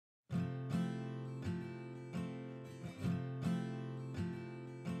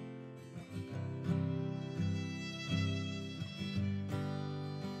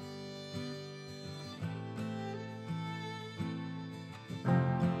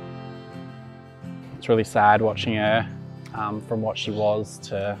It's really sad watching her from what she was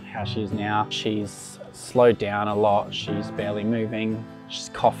to how she is now. She's slowed down a lot, she's barely moving, she's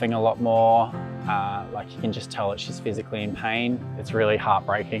coughing a lot more. Like you can just tell that she's physically in pain. It's really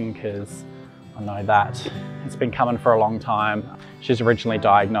heartbreaking because I know that it's been coming for a long time. She's originally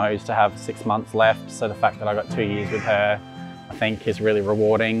diagnosed to have 6 months left, so the fact that I got 2 years with her I think is really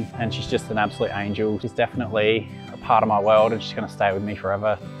rewarding, and she's just an absolute angel. She's definitely a part of my world and she's going to stay with me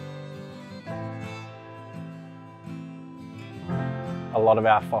forever. A lot of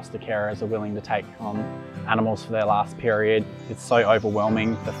our foster carers are willing to take on animals for their last period. It's so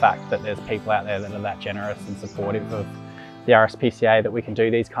overwhelming, the fact that there's people out there that are that generous and supportive of the RSPCA that we can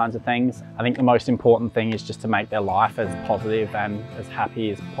do these kinds of things. I think the most important thing is just to make their life as positive and as happy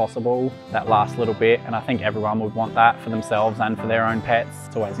as possible that last little bit, and I think everyone would want that for themselves and for their own pets.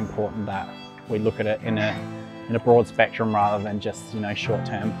 It's always important that we look at it in a broad spectrum rather than just, short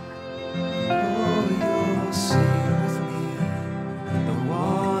term.